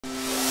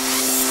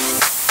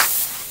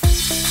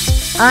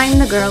I'm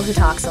the girl who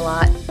talks a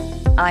lot.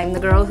 I'm the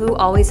girl who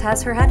always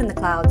has her head in the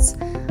clouds.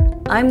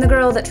 I'm the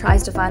girl that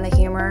tries to find the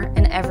humor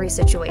in every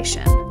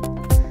situation.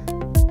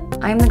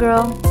 I'm the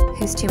girl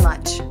who's too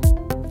much.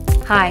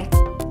 Hi,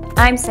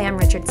 I'm Sam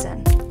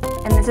Richardson,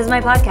 and this is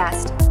my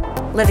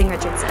podcast, Living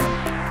Richardson.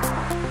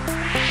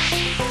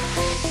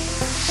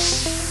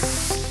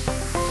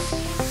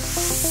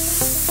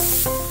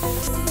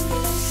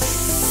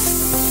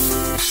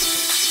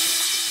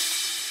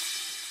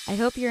 I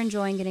hope you're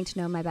enjoying getting to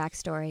know my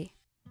backstory.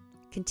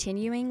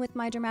 Continuing with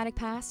my dramatic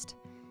past,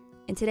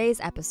 in today's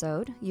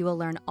episode, you will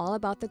learn all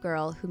about the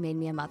girl who made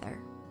me a mother,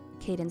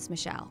 Kaydance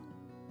Michelle.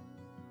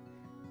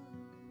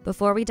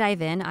 Before we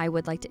dive in, I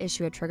would like to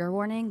issue a trigger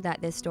warning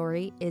that this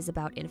story is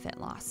about infant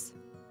loss.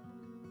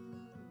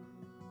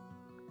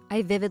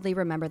 I vividly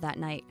remember that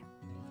night,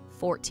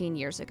 14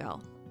 years ago.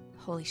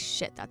 Holy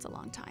shit, that's a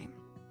long time.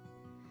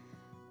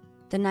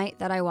 The night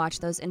that I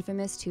watched those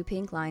infamous two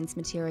pink lines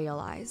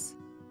materialize,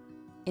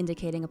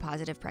 indicating a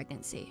positive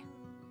pregnancy.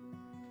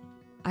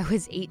 I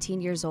was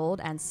 18 years old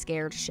and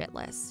scared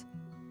shitless.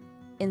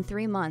 In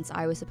 3 months,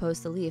 I was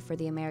supposed to leave for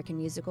the American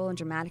Musical and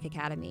Dramatic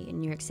Academy in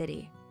New York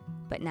City.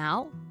 But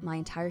now, my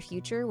entire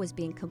future was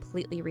being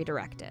completely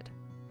redirected.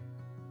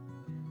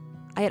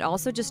 I had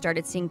also just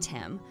started seeing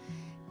Tim,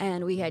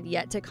 and we had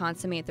yet to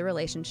consummate the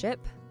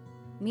relationship,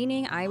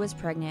 meaning I was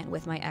pregnant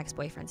with my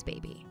ex-boyfriend's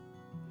baby.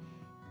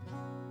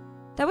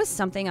 That was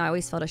something I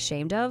always felt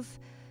ashamed of,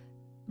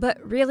 but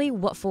really,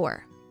 what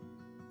for?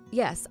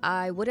 Yes,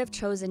 I would have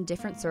chosen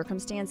different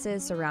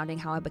circumstances surrounding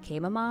how I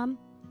became a mom,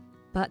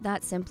 but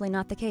that's simply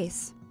not the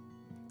case.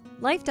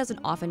 Life doesn't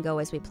often go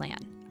as we plan,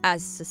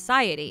 as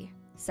society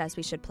says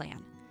we should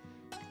plan,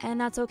 and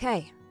that's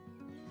okay.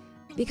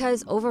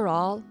 Because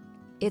overall,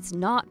 it's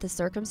not the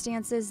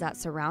circumstances that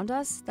surround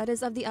us that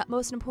is of the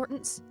utmost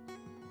importance.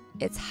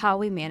 It's how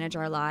we manage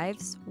our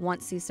lives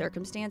once these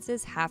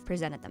circumstances have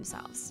presented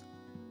themselves.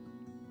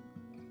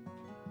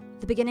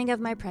 The beginning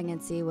of my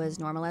pregnancy was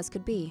normal as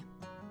could be.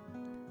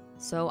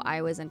 So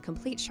I was in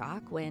complete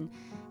shock when,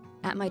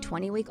 at my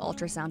 20-week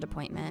ultrasound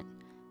appointment,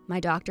 my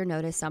doctor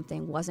noticed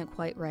something wasn't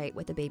quite right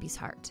with the baby's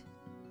heart.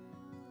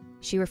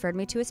 She referred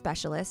me to a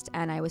specialist,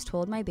 and I was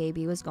told my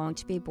baby was going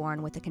to be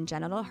born with a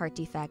congenital heart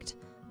defect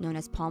known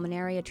as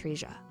pulmonary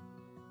atresia.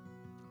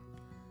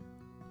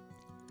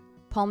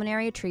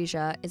 Pulmonary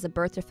atresia is a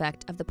birth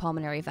defect of the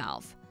pulmonary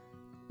valve,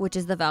 which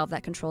is the valve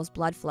that controls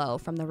blood flow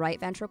from the right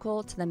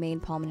ventricle to the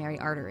main pulmonary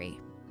artery.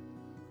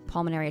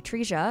 Pulmonary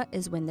atresia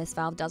is when this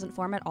valve doesn't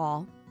form at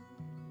all,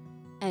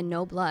 and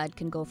no blood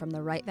can go from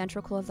the right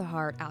ventricle of the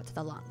heart out to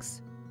the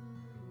lungs.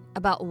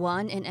 About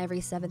 1 in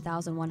every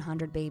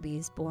 7,100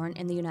 babies born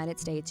in the United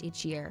States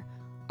each year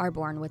are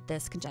born with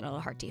this congenital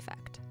heart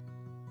defect.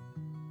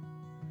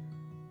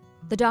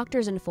 The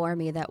doctors informed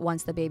me that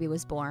once the baby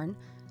was born,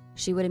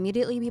 she would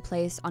immediately be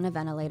placed on a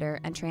ventilator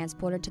and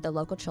transported to the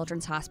local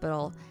children's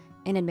hospital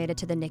and admitted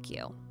to the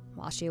NICU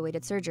while she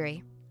awaited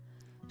surgery.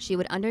 She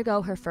would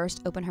undergo her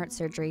first open heart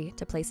surgery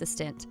to place a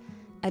stent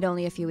at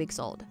only a few weeks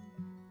old,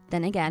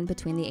 then again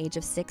between the age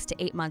of 6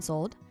 to 8 months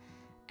old,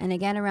 and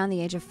again around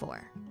the age of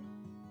 4.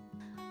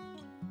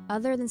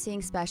 Other than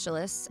seeing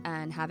specialists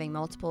and having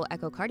multiple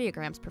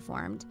echocardiograms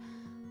performed,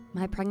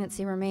 my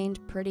pregnancy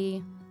remained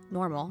pretty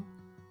normal.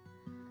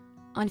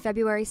 On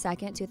February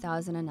 2nd,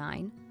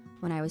 2009,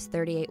 when I was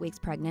 38 weeks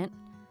pregnant,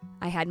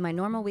 I had my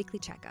normal weekly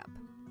checkup.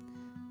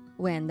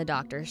 When the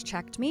doctors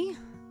checked me,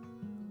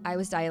 I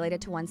was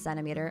dilated to 1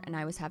 centimeter and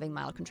I was having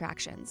mild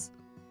contractions.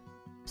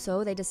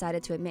 So they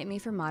decided to admit me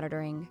for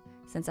monitoring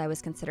since I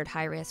was considered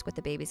high risk with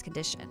the baby's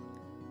condition.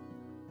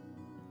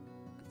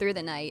 Through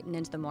the night and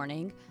into the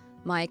morning,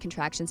 my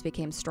contractions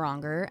became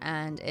stronger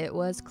and it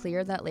was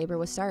clear that labor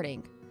was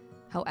starting.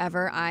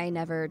 However, I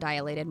never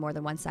dilated more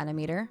than 1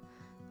 centimeter.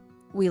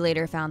 We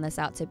later found this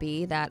out to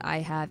be that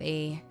I have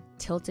a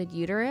tilted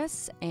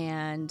uterus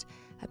and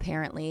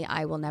apparently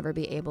I will never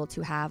be able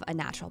to have a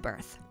natural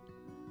birth.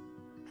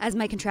 As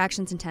my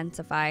contractions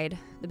intensified,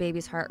 the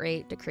baby's heart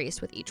rate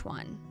decreased with each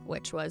one,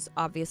 which was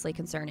obviously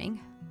concerning.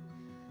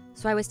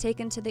 So I was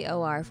taken to the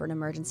OR for an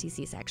emergency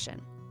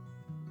C-section.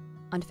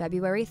 On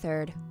February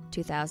 3rd,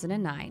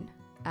 2009,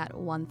 at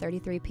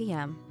 1:33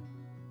 p.m.,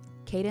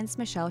 Kaydance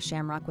Michelle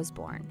Shamrock was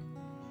born.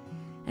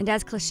 And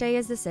as cliche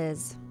as this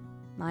is,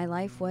 my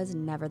life was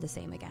never the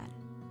same again.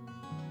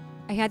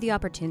 I had the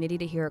opportunity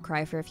to hear her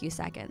cry for a few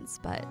seconds,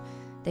 but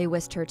they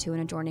whisked her to an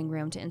adjoining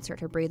room to insert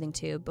her breathing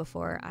tube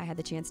before I had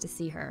the chance to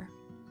see her.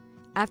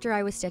 After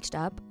I was stitched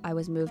up, I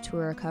was moved to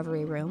a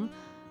recovery room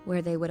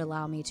where they would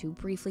allow me to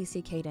briefly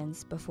see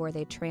Kaydance before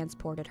they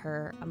transported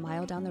her a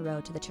mile down the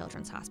road to the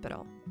children's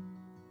hospital.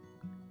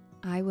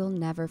 I will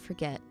never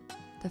forget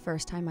the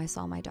first time I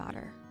saw my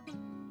daughter.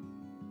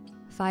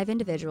 5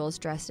 individuals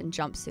dressed in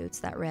jumpsuits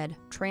that read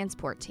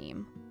 "Transport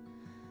Team"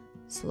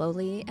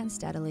 slowly and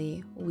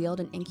steadily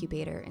wheeled an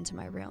incubator into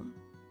my room.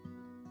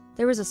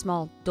 There was a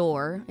small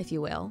door, if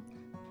you will,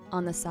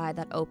 on the side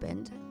that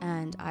opened,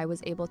 and I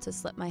was able to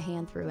slip my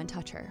hand through and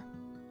touch her.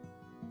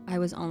 I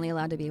was only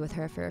allowed to be with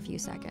her for a few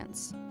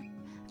seconds.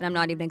 And I'm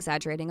not even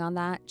exaggerating on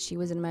that. She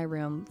was in my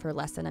room for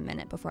less than a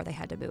minute before they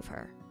had to move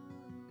her.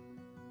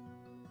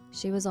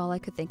 She was all I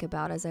could think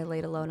about as I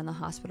laid alone in the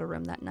hospital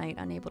room that night,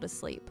 unable to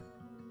sleep.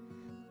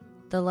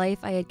 The life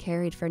I had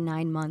carried for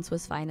 9 months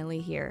was finally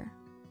here,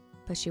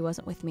 but she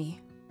wasn't with me.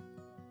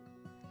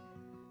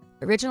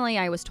 Originally,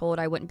 I was told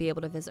I wouldn't be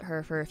able to visit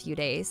her for a few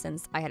days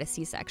since I had a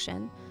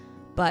C-section,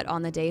 but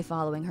on the day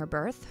following her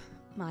birth,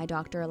 my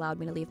doctor allowed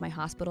me to leave my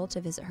hospital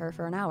to visit her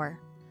for an hour.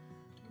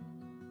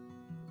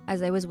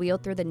 As I was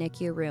wheeled through the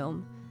NICU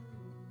room,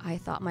 I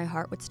thought my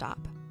heart would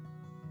stop.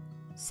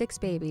 6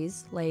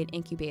 babies lay in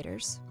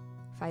incubators,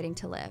 fighting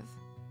to live,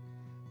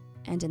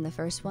 and in the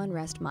first one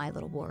rests my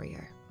little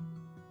warrior.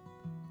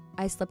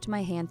 I slipped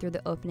my hand through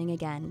the opening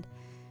again,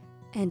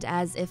 and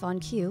as if on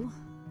cue,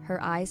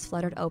 her eyes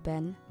fluttered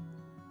open,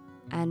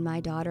 and my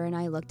daughter and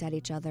I looked at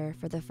each other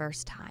for the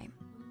first time.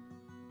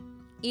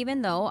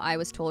 Even though I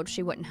was told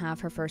she wouldn't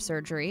have her first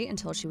surgery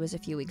until she was a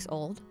few weeks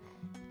old,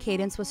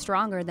 Kaydance was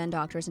stronger than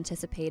doctors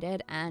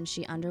anticipated, and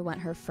she underwent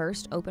her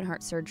first open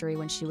heart surgery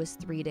when she was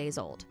 3 days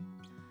old.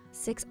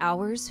 6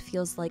 hours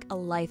feels like a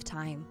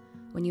lifetime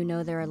when you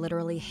know there are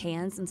literally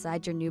hands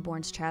inside your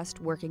newborn's chest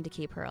working to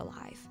keep her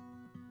alive.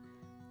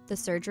 The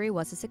surgery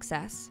was a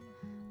success,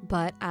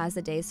 but as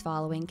the days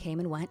following came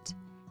and went,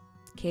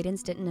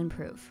 Kaydance didn't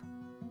improve.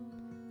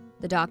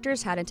 The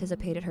doctors had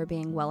anticipated her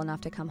being well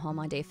enough to come home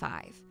on day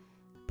 5,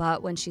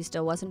 but when she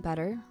still wasn't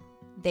better,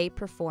 they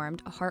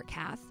performed a heart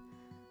cath,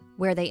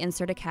 where they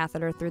insert a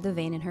catheter through the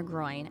vein in her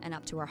groin and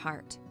up to her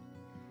heart.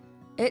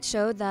 It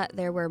showed that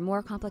there were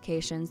more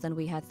complications than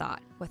we had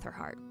thought with her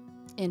heart.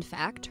 In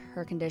fact,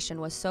 her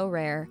condition was so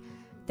rare,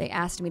 they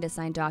asked me to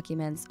sign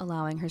documents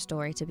allowing her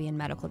story to be in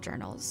medical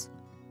journals.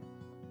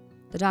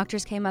 The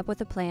doctors came up with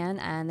a plan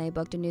and they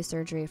booked a new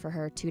surgery for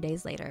her 2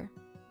 days later.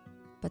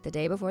 But the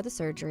day before the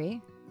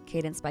surgery,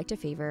 Kaydance spiked a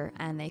fever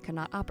and they could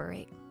not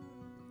operate.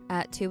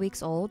 At 2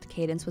 weeks old,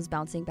 Kaydance was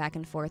bouncing back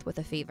and forth with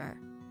a fever.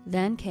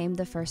 Then came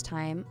the first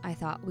time I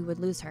thought we would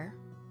lose her.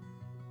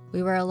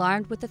 We were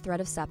alarmed with the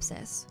threat of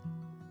sepsis,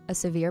 a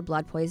severe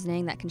blood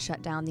poisoning that can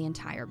shut down the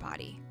entire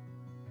body.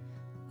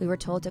 We were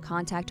told to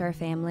contact our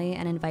family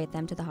and invite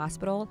them to the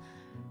hospital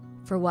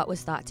for what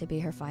was thought to be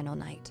her final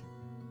night.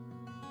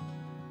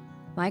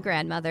 My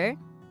grandmother,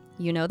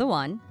 you know the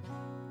one,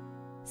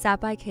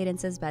 sat by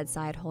Kaydance's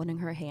bedside holding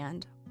her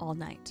hand all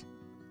night.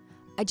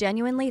 I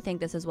genuinely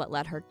think this is what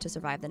led her to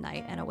survive the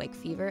night and awake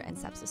fever and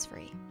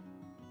sepsis-free.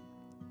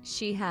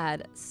 She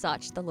had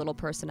such the little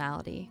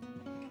personality.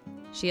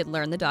 She had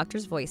learned the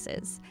doctors'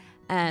 voices,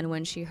 and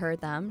when she heard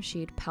them,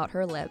 she'd pout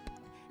her lip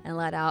and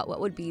let out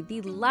what would be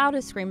the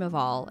loudest scream of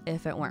all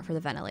if it weren't for the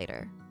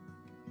ventilator.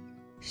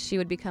 She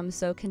would become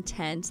so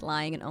content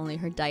lying in only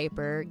her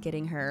diaper,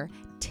 getting her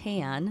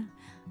tan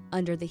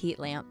under the heat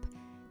lamp,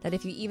 that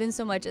if you even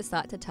so much as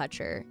thought to touch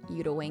her,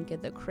 you'd wink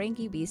at the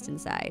cranky beast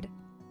inside.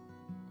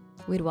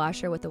 We'd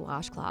wash her with a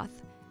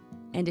washcloth,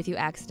 and if you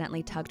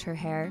accidentally tugged her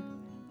hair,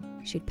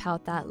 she'd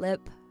pout that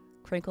lip,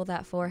 crinkle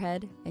that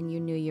forehead, and you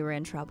knew you were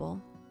in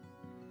trouble.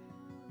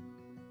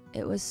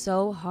 It was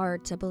so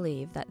hard to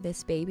believe that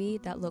this baby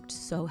that looked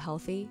so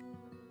healthy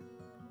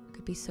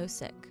could be so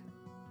sick.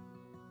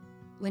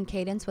 When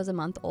Kaydance was a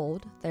month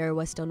old, there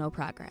was still no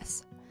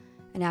progress.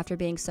 And after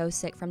being so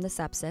sick from the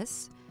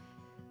sepsis,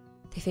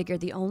 they figured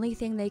the only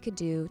thing they could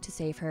do to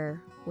save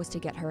her was to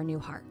get her a new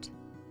heart.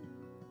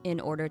 In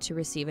order to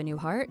receive a new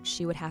heart,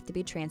 she would have to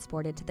be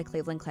transported to the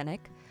Cleveland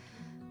Clinic,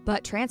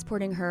 but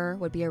transporting her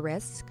would be a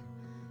risk.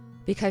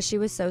 Because she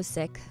was so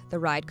sick, the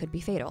ride could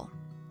be fatal.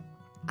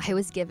 I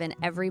was given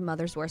every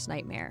mother's worst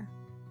nightmare.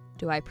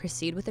 Do I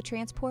proceed with the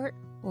transport,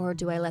 or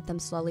do I let them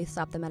slowly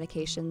stop the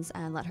medications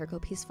and let her go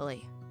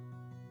peacefully?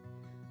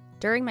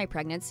 During my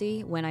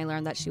pregnancy, when I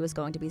learned that she was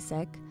going to be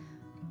sick,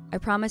 I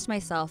promised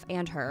myself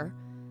and her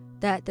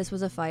that this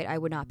was a fight I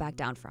would not back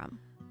down from.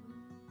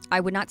 I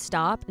would not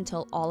stop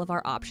until all of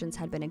our options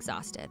had been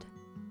exhausted.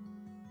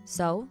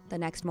 So, the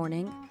next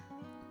morning,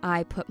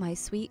 I put my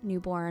sweet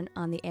newborn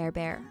on the Air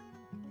Bear,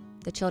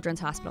 the children's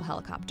hospital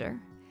helicopter,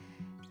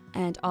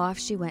 and off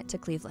she went to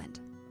Cleveland.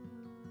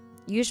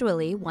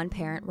 Usually, one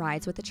parent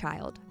rides with the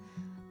child,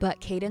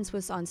 but Kaydance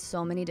was on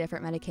so many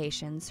different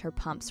medications, her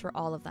pumps for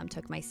all of them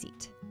took my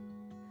seat.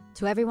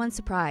 To everyone's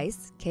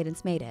surprise,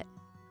 Kaydance made it,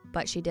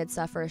 but she did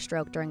suffer a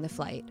stroke during the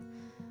flight.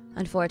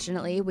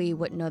 Unfortunately, we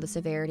wouldn't know the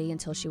severity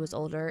until she was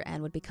older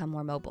and would become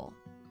more mobile.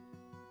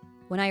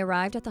 When I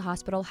arrived at the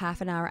hospital half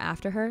an hour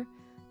after her,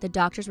 the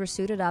doctors were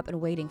suited up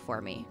and waiting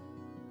for me.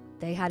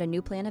 They had a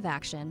new plan of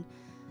action,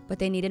 but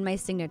they needed my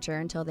signature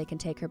until they can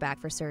take her back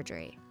for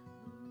surgery.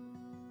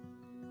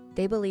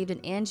 They believed an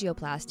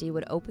angioplasty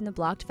would open the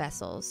blocked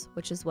vessels,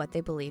 which is what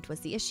they believed was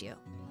the issue.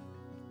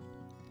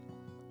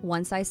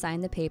 Once I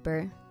signed the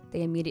paper,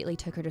 they immediately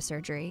took her to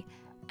surgery,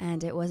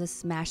 and it was a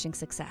smashing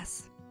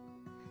success.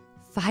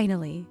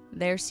 Finally,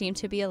 there seemed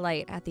to be a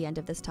light at the end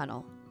of this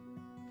tunnel.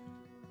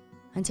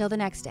 Until the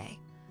next day,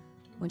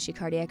 when she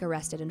cardiac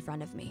arrested in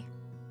front of me.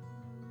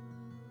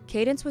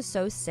 Kaydance was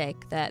so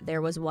sick that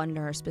there was one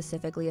nurse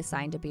specifically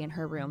assigned to be in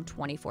her room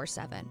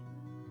 24/7.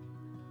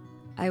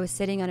 I was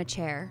sitting on a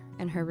chair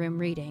in her room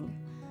reading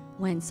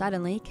when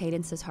suddenly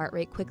Kaydance's heart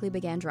rate quickly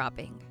began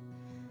dropping.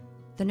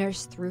 The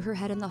nurse threw her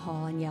head in the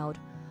hall and yelled,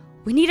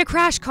 "We need a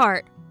crash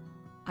cart!"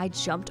 I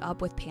jumped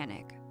up with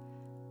panic.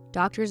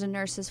 Doctors and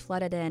nurses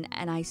flooded in,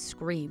 and I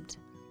screamed.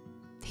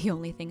 The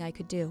only thing I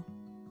could do.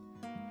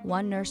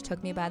 One nurse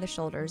took me by the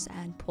shoulders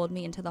and pulled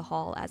me into the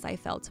hall as I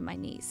fell to my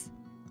knees.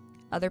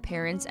 Other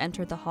parents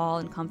entered the hall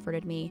and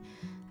comforted me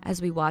as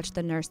we watched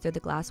the nurse through the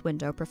glass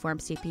window perform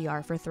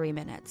CPR for 3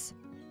 minutes.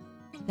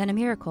 Then a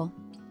miracle.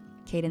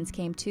 Kaydance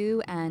came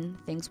to, and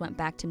things went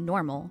back to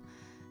normal,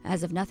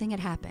 as if nothing had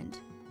happened.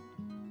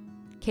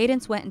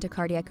 Kaydance went into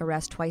cardiac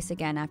arrest twice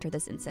again after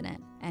this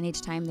incident, and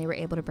each time they were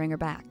able to bring her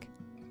back.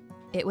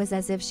 It was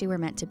as if she were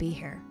meant to be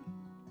here.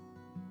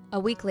 A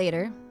week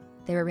later,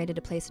 they were ready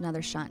to place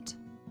another shunt,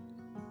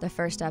 the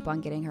first step on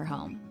getting her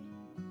home.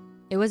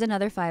 It was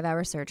another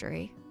 5-hour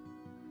surgery.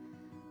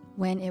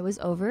 When it was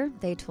over,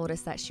 they told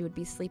us that she would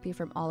be sleepy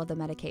from all of the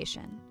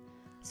medication,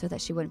 so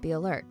that she wouldn't be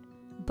alert.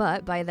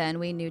 But by then,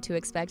 we knew to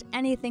expect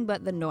anything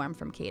but the norm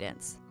from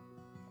Kaydance.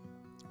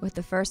 With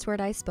the first word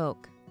I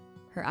spoke,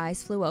 her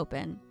eyes flew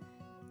open,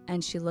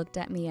 and she looked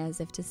at me as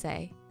if to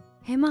say,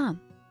 "Hey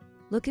Mom,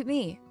 look at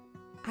me.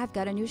 I've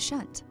got a new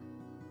shunt.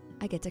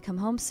 I get to come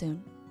home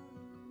soon."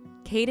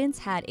 Kaydance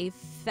had a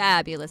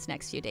fabulous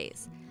next few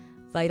days.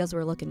 Vitals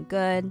were looking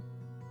good.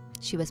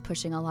 She was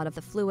pushing a lot of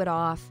the fluid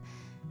off,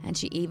 and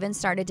she even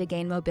started to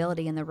gain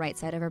mobility in the right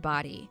side of her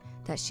body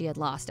that she had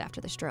lost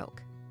after the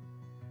stroke.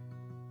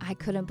 I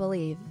couldn't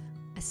believe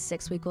a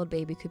 6-week-old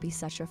baby could be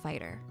such a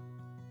fighter.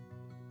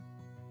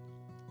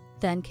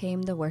 Then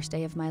came the worst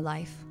day of my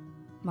life,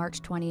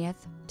 March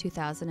 20th,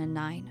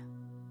 2009.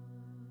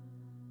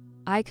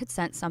 I could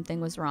sense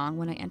something was wrong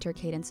when I entered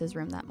Kaydance's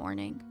room that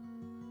morning.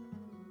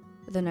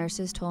 The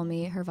nurses told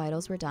me her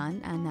vitals were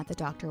done and that the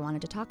doctor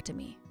wanted to talk to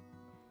me.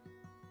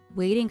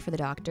 Waiting for the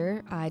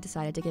doctor, I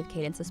decided to give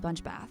Kaydance a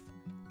sponge bath.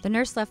 The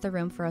nurse left the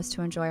room for us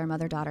to enjoy our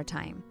mother-daughter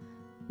time,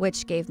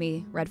 which gave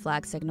me red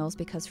flag signals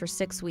because for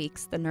 6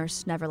 weeks, the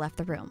nurse never left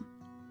the room.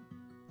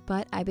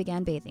 But I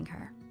began bathing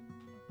her.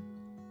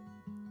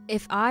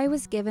 If I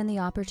was given the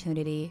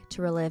opportunity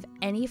to relive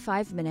any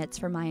 5 minutes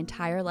for my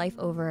entire life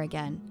over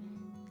again,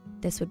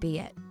 this would be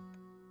it.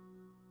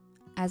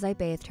 As I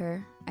bathed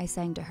her, I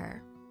sang to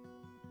her.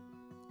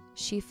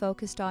 She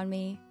focused on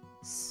me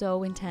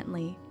so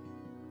intently.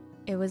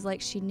 It was like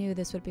she knew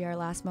this would be our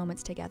last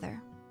moments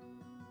together.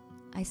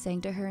 I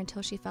sang to her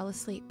until she fell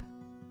asleep.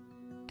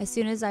 As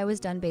soon as I was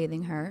done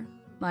bathing her,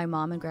 my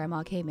mom and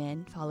grandma came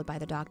in, followed by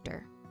the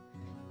doctor.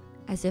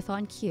 As if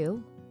on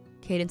cue,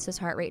 Kaydance's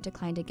heart rate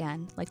declined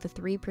again, like the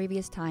 3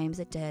 previous times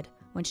it did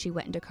when she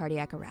went into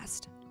cardiac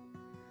arrest.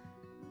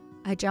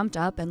 I jumped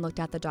up and looked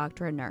at the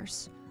doctor and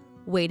nurse,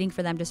 waiting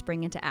for them to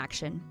spring into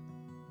action.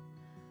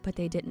 But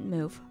they didn't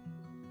move.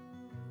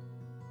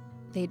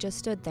 They just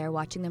stood there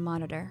watching the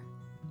monitor.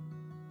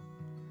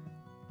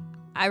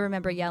 I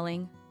remember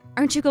yelling,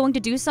 "Aren't you going to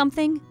do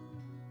something?"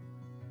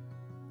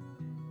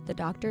 The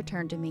doctor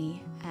turned to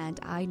me, and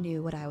I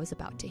knew what I was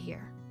about to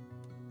hear.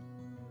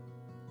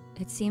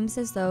 It seems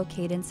as though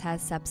Kaydance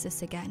has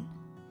sepsis again.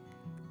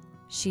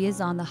 She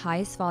is on the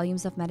highest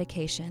volumes of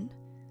medication.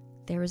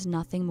 There is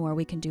nothing more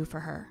we can do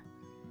for her.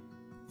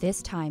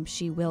 This time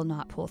she will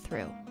not pull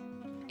through.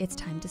 It's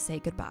time to say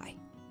goodbye.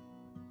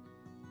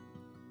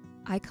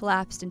 I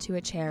collapsed into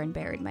a chair and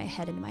buried my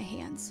head in my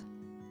hands.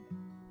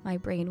 My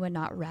brain would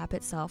not wrap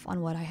itself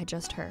on what I had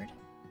just heard.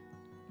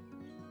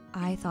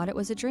 I thought it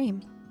was a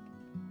dream,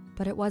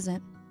 but it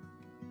wasn't.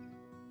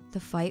 The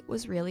fight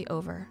was really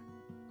over.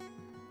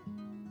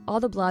 All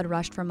the blood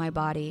rushed from my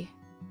body.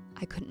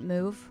 I couldn't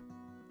move.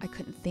 I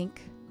couldn't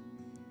think.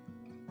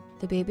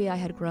 The baby I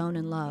had grown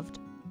and loved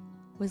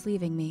was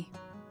leaving me.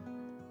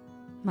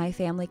 My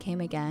family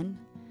came again,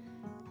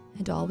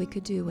 and all we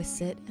could do was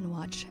sit and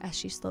watch as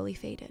she slowly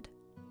faded.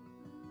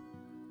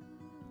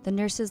 The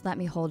nurses let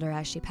me hold her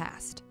as she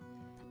passed.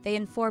 They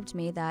informed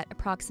me that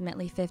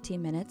approximately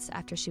 15 minutes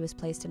after she was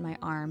placed in my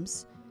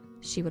arms,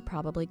 she would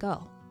probably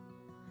go.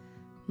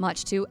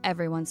 Much to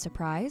everyone's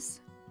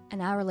surprise, an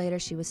hour later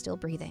she was still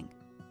breathing.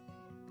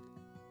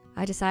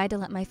 I decided to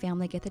let my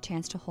family get the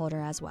chance to hold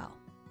her as well.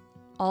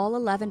 All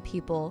 11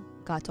 people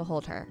got to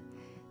hold her,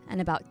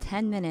 and about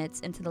 10 minutes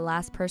into the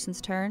last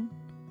person's turn,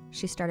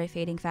 she started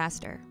fading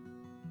faster.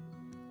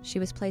 She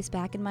was placed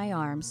back in my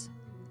arms,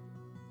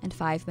 and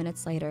 5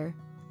 minutes later,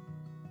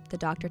 the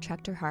doctor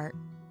checked her heart,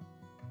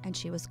 and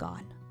she was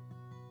gone.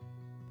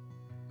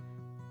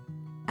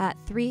 At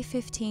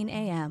 3:15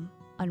 a.m.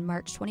 on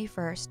March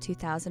 21st,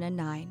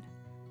 2009,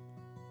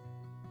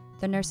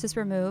 the nurses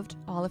removed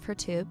all of her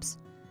tubes,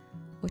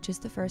 which is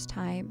the first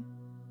time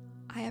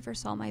I ever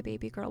saw my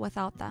baby girl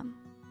without them,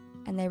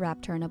 and they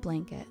wrapped her in a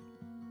blanket.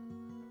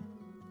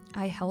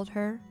 I held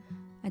her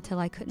until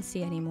I couldn't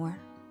see anymore.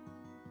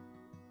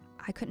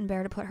 I couldn't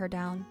bear to put her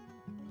down.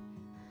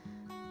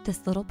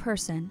 This little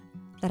person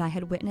that I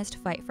had witnessed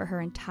fight for her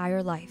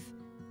entire life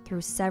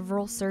through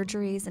several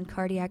surgeries and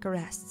cardiac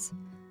arrests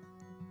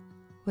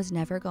was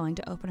never going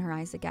to open her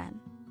eyes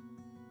again.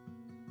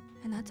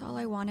 And that's all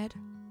I wanted.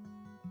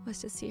 was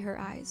to see her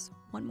eyes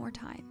one more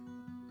time.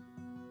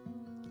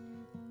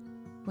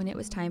 When it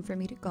was time for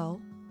me to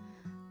go,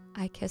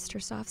 I kissed her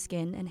soft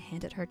skin and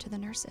handed her to the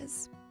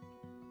nurses.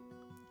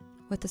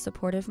 With the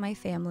support of my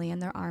family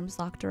and their arms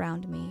locked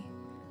around me,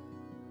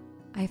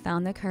 I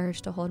found the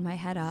courage to hold my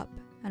head up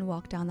and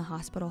walk down the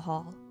hospital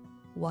hall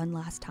one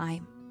last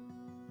time.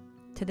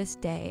 To this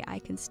day, I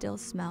can still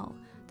smell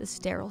the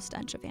sterile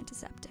stench of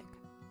antiseptic.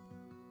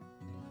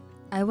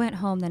 I went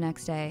home the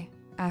next day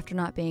after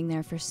not being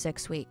there for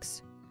 6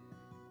 weeks.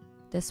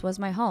 This was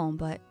my home,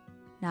 but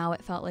now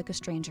it felt like a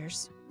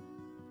stranger's.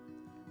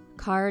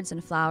 Cards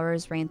and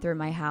flowers rained through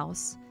my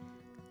house,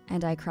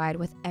 and I cried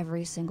with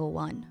every single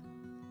one.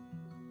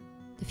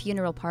 The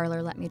funeral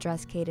parlor let me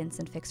dress Kaydance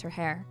and fix her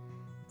hair,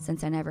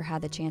 since I never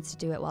had the chance to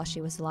do it while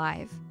she was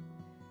alive.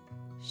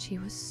 She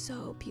was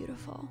so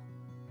beautiful.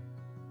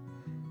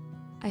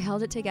 I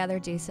held it together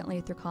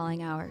decently through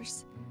calling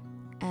hours,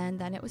 and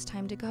then it was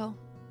time to go.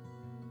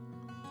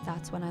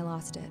 That's when I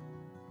lost it.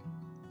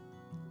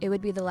 It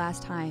would be the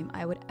last time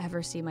I would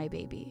ever see my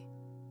baby,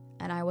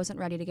 and I wasn't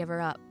ready to give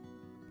her up.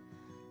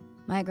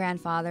 My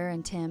grandfather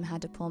and Tim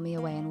had to pull me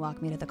away and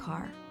walk me to the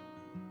car.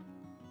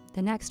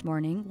 The next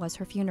morning was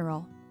her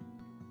funeral.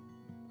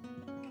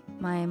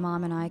 My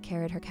mom and I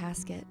carried her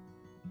casket.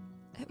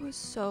 It was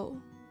so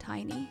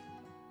tiny.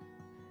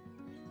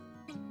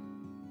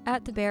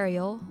 At the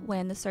burial,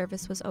 when the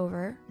service was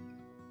over,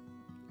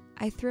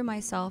 I threw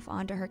myself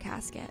onto her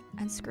casket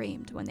and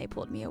screamed when they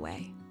pulled me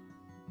away.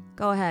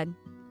 Go ahead,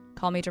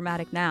 call me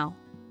dramatic now.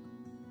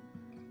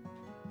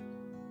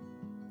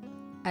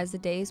 As the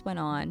days went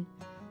on,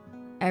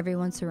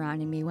 everyone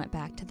surrounding me went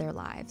back to their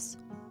lives,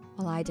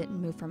 while I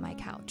didn't move from my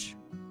couch.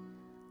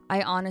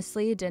 I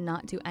honestly did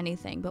not do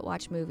anything but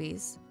watch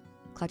movies,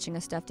 clutching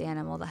a stuffed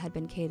animal that had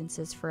been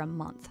Kaydance's for a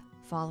month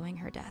following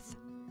her death.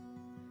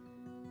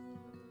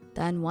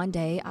 Then one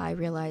day, I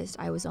realized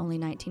I was only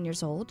 19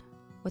 years old,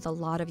 with a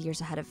lot of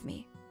years ahead of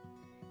me.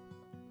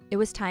 It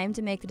was time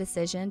to make the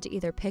decision to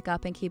either pick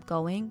up and keep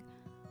going,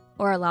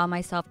 or allow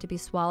myself to be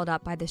swallowed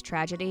up by this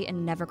tragedy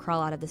and never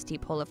crawl out of this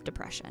deep hole of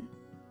depression.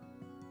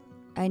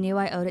 I knew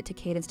I owed it to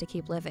Kaydance to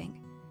keep living,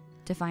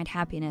 to find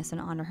happiness and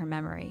honor her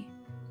memory.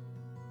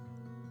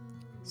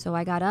 So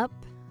I got up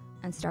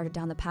and started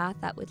down the path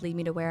that would lead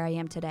me to where I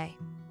am today.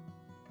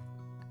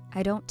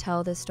 I don't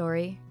tell this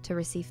story to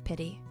receive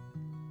pity.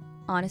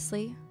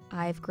 Honestly,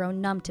 I've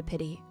grown numb to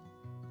pity,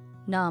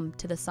 numb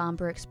to the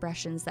somber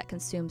expressions that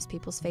consumes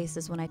people's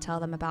faces when I tell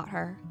them about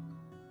her.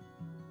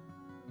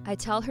 I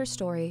tell her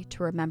story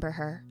to remember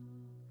her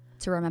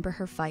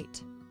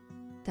fight.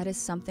 That is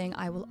something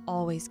I will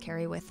always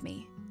carry with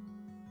me.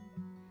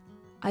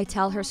 I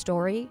tell her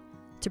story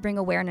to bring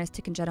awareness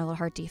to congenital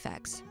heart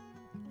defects.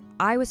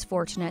 I was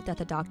fortunate that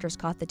the doctors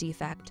caught the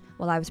defect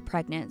while I was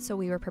pregnant, so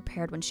we were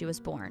prepared when she was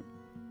born.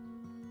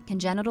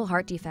 Congenital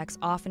heart defects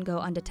often go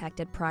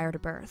undetected prior to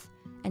birth,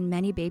 and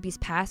many babies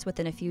pass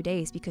within a few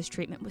days because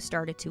treatment was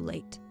started too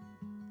late.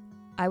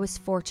 I was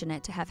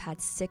fortunate to have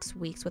had 6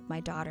 weeks with my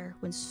daughter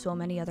when so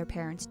many other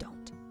parents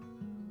don't.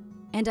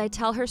 And I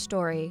tell her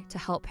story to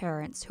help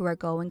parents who are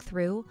going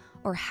through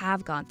or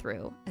have gone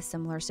through a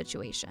similar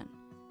situation.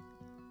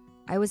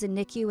 I was a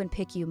NICU and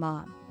PICU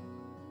mom.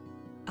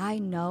 I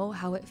know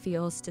how it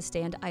feels to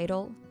stand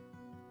idle,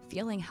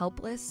 feeling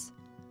helpless,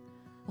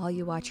 while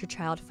you watch your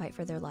child fight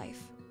for their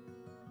life.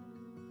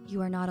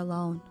 You are not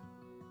alone.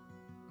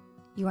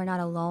 You are not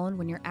alone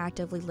when you're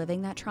actively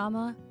living that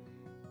trauma,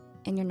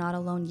 and you're not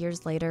alone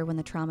years later when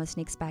the trauma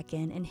sneaks back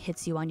in and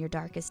hits you on your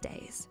darkest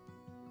days.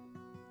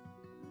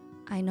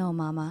 I know,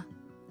 Mama.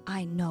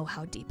 I know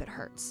how deep it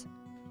hurts.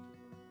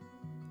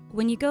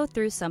 When you go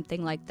through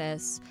something like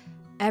this,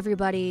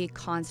 everybody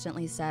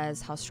constantly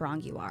says how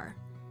strong you are.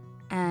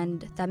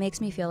 And that makes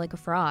me feel like a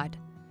fraud,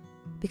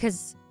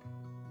 because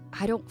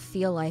I don't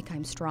feel like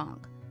I'm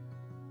strong.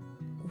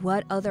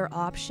 What other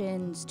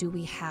options do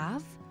we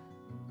have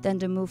than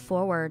to move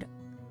forward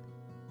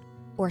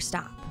or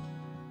stop?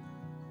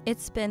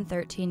 It's been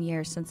 13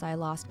 years since I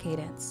lost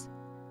Kaydance,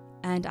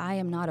 and I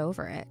am not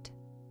over it.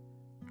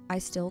 I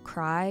still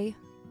cry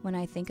when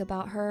I think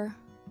about her,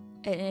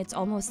 and it's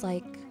almost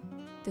like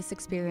this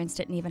experience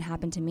didn't even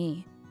happen to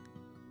me.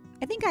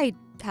 I think I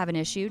have an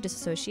issue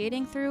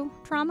dissociating through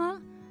trauma,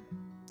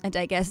 and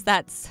I guess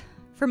that's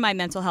for my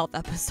mental health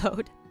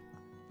episode.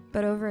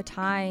 But over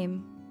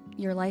time,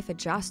 your life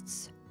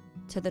adjusts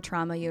to the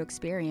trauma you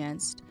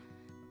experienced,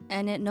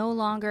 and it no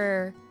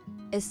longer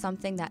is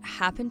something that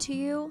happened to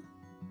you.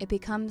 It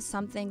becomes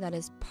something that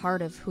is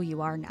part of who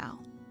you are now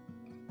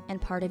and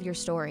part of your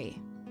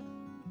story.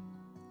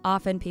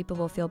 Often people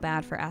will feel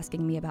bad for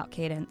asking me about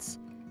Kaydance,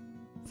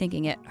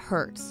 thinking it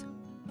hurts,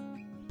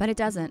 but it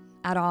doesn't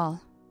at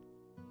all.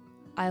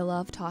 I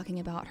love talking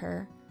about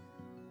her.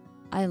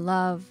 I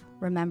love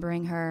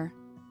remembering her.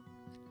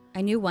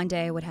 I knew one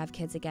day I would have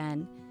kids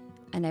again,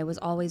 and I was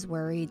always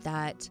worried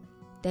that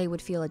they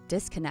would feel a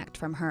disconnect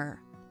from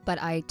her.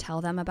 But I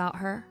tell them about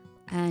her,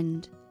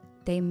 and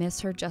they miss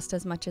her just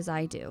as much as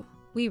I do.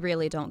 We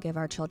really don't give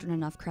our children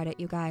enough credit,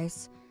 you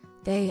guys.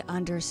 They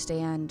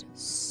understand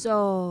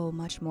so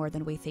much more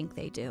than we think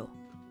they do.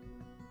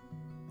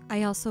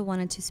 I also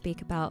wanted to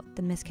speak about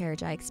the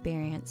miscarriage I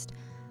experienced.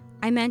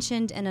 I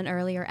mentioned in an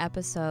earlier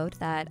episode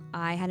that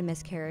I had a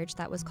miscarriage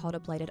that was called a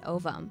blighted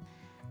ovum,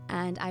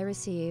 and I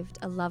received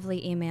a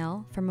lovely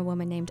email from a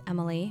woman named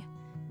Emily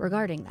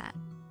regarding that.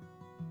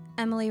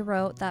 Emily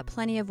wrote that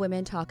plenty of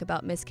women talk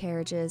about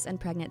miscarriages and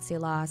pregnancy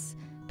loss,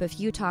 but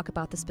few talk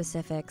about the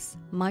specifics,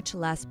 much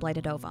less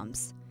blighted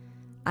ovums.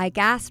 I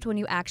gasped when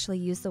you actually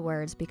used the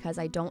words because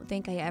I don't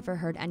think I ever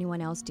heard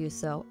anyone else do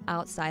so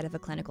outside of a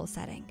clinical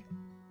setting.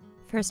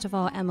 First of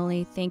all,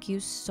 Emily, thank you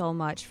so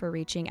much for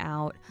reaching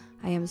out.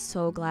 I am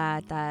so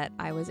glad that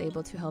I was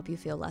able to help you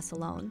feel less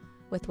alone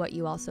with what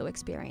you also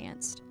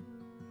experienced.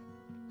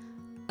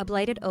 A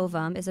blighted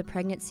ovum is a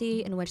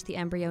pregnancy in which the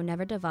embryo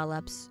never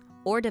develops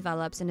or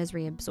develops and is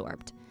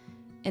reabsorbed.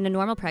 In a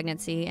normal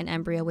pregnancy, an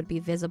embryo would be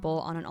visible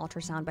on an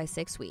ultrasound by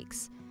 6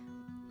 weeks.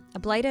 A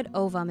blighted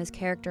ovum is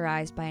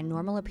characterized by a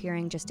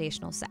normal-appearing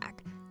gestational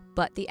sac,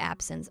 but the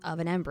absence of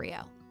an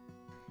embryo.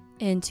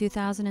 In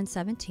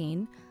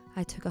 2017,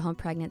 I took a home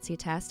pregnancy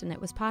test and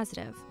it was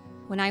positive.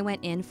 When I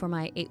went in for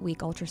my 8-week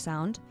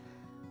ultrasound,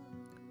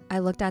 I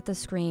looked at the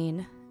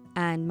screen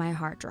and my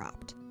heart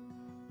dropped.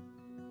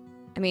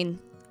 I mean,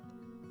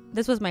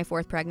 this was my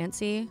 4th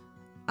pregnancy.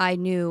 I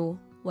knew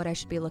what I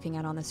should be looking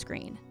at on the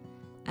screen.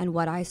 And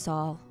what I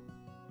saw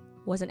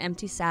was an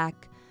empty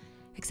sac,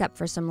 except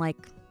for some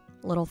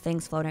little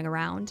things floating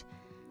around,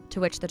 to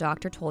which the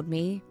doctor told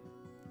me,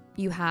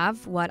 you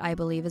have what I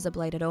believe is a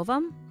blighted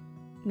ovum,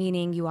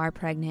 meaning you are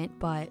pregnant,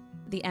 but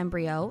the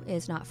embryo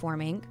is not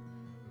forming.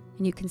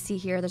 And you can see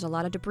here there's a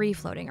lot of debris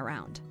floating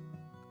around.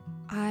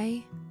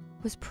 I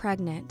was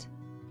pregnant,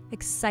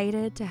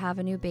 excited to have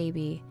a new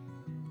baby,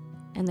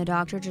 and the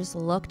doctor just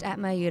looked at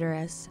my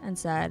uterus and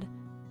said,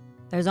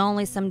 there's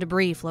only some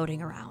debris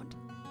floating around.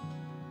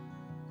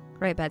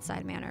 Great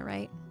bedside manner,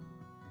 right?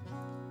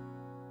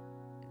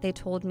 They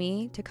told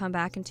me to come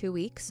back in 2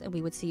 weeks and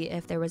we would see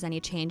if there was any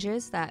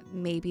changes, that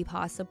maybe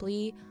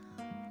possibly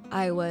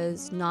I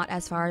was not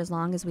as far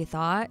along as we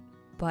thought,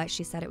 but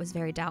she said it was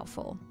very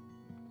doubtful.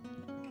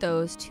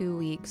 Those 2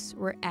 weeks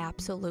were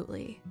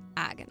absolutely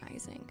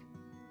agonizing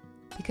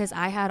because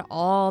I had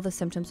all the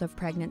symptoms of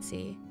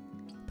pregnancy,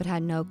 but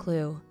had no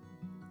clue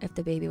if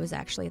the baby was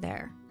actually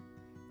there.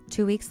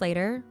 2 weeks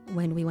later,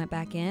 when we went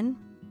back in,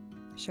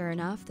 sure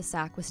enough, the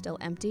sac was still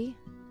empty,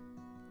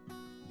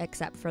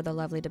 except for the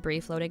lovely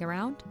debris floating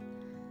around.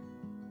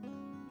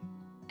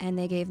 And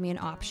they gave me an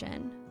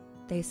option.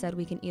 They said,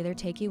 we can either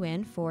take you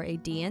in for a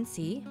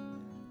D&C,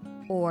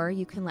 or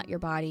you can let your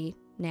body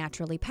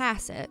naturally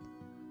pass it.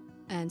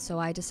 And so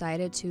I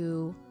decided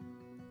to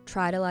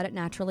try to let it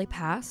naturally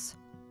pass.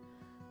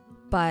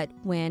 But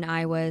when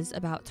I was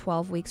about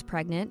 12 weeks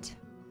pregnant,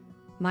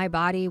 my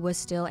body was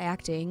still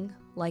acting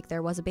like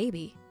there was a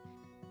baby.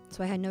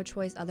 So I had no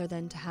choice other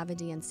than to have a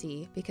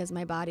D&C because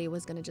my body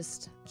was going to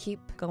just keep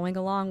going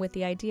along with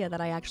the idea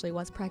that I actually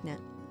was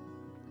pregnant.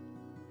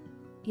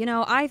 You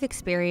know, I've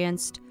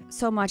experienced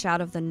so much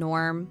out of the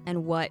norm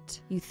and what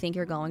you think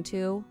you're going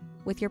to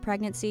with your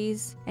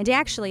pregnancies. And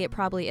actually, it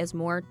probably is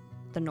more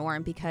the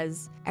norm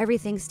because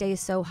everything stays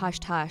so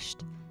hushed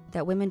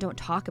that women don't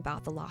talk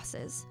about the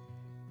losses.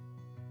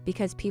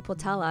 Because people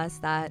tell us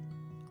that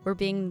we're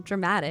being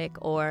dramatic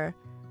or,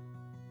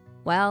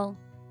 well,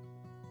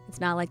 it's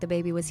not like the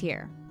baby was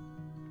here.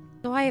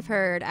 So I have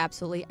heard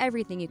absolutely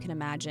everything you can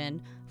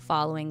imagine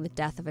following the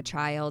death of a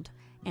child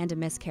and a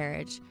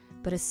miscarriage,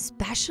 but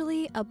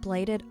especially a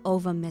blighted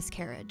ovum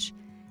miscarriage.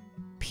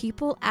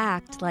 People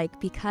act like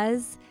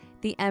because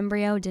the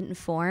embryo didn't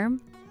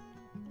form,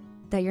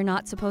 that you're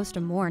not supposed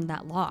to mourn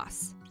that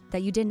loss,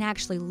 that you didn't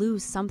actually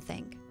lose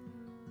something.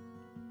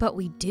 But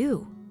we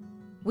do.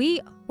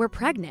 We were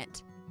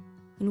pregnant,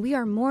 and we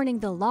are mourning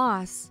the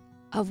loss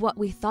of what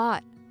we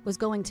thought was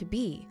going to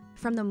be.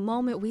 From the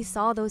moment we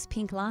saw those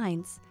pink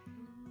lines,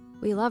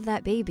 we loved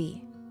that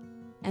baby,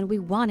 and we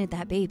wanted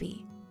that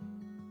baby.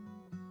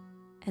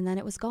 And then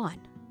it was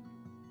gone.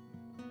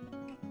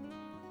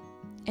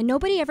 And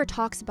nobody ever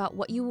talks about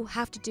what you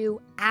have to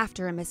do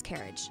after a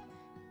miscarriage.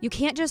 You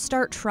can't just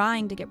start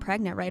trying to get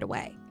pregnant right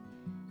away.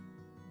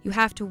 You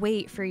have to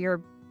wait for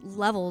your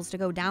levels to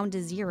go down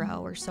to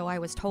 0, or so I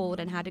was told,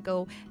 and had to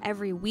go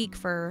every week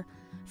for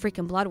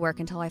freaking blood work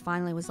until I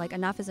finally was like,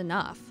 enough is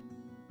enough.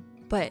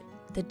 But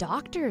the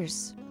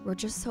doctors were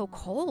just so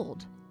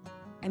cold.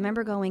 I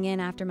remember going in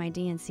after my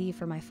D&C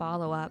for my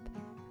follow-up,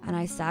 and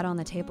I sat on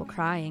the table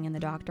crying, and the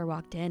doctor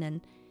walked in,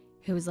 and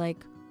he was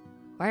like,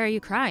 "Why are you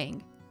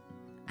crying?"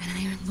 And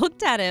I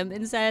looked at him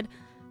and said,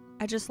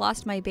 "I just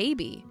lost my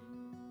baby."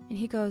 And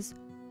he goes,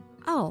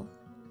 "Oh,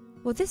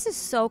 well, this is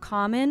so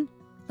common.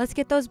 Let's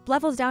get those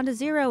levels down to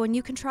 0 and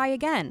you can try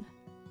again."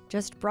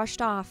 Just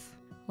brushed off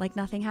like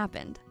nothing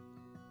happened.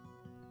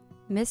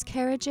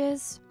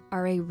 Miscarriages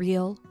are a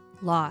real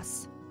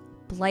loss.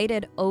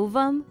 Blighted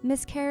ovum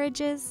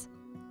miscarriages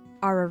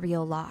are a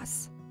real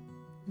loss.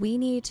 We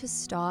need to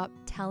stop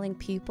telling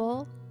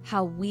people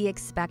how we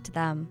expect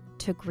them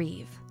to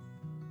grieve.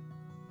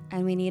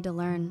 And we need to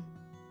learn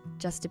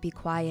just to be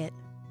quiet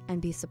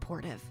and be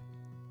supportive.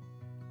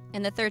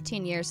 In the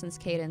 13 years since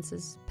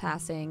Kaydance's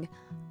passing,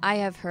 I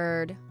have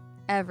heard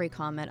every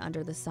comment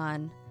under the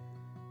sun.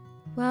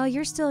 Well,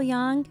 you're still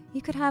young.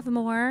 You could have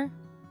more.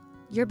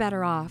 You're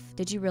better off.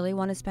 Did you really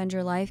want to spend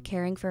your life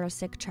caring for a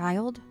sick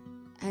child?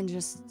 And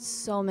just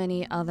so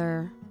many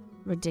other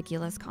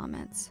ridiculous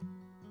comments.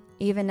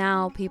 Even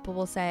now, people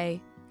will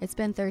say, it's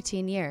been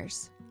 13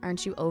 years.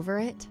 Aren't you over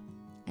it?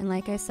 And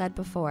like I said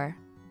before,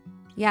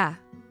 yeah,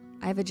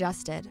 I've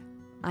adjusted.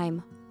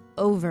 I'm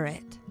over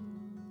it.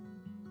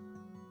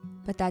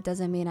 But that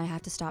doesn't mean I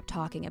have to stop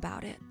talking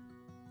about it.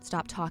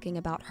 Stop talking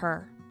about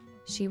her.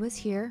 She was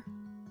here,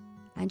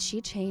 and she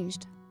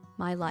changed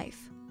my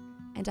life.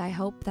 And I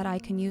hope that I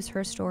can use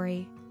her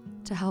story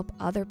to help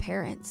other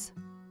parents.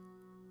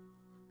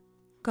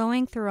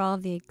 Going through all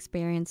of the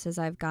experiences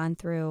I've gone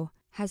through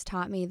has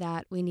taught me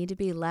that we need to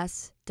be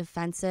less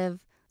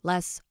defensive,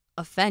 less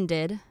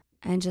offended,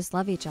 and just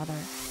love each other.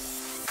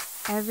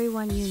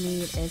 Everyone you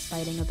meet is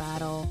fighting a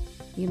battle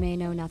you may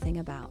know nothing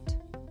about.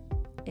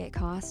 It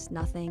costs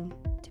nothing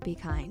to be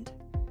kind.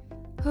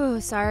 Oh,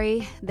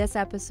 sorry, this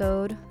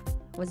episode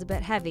was a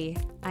bit heavy,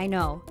 I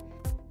know,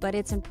 but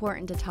it's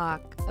important to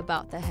talk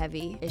about the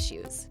heavy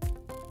issues.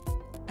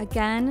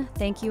 Again,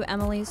 thank you,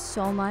 Emily,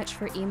 so much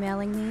for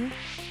emailing me.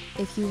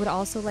 If you would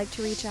also like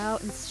to reach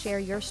out and share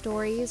your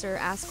stories or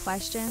ask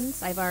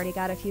questions, I've already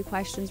got a few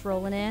questions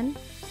rolling in.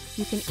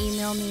 You can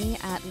email me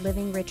at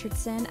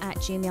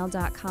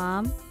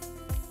livingrichardson@gmail.com.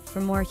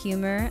 For more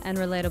humor and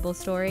relatable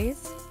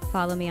stories,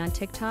 follow me on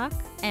TikTok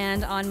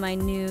and on my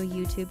new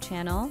YouTube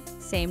channel,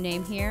 same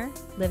name here,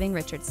 Living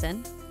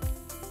Richardson.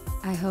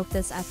 I hope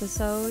this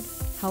episode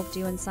helped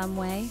you in some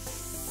way,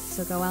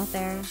 so go out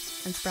there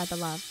and spread the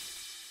love.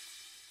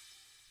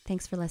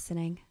 Thanks for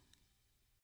listening.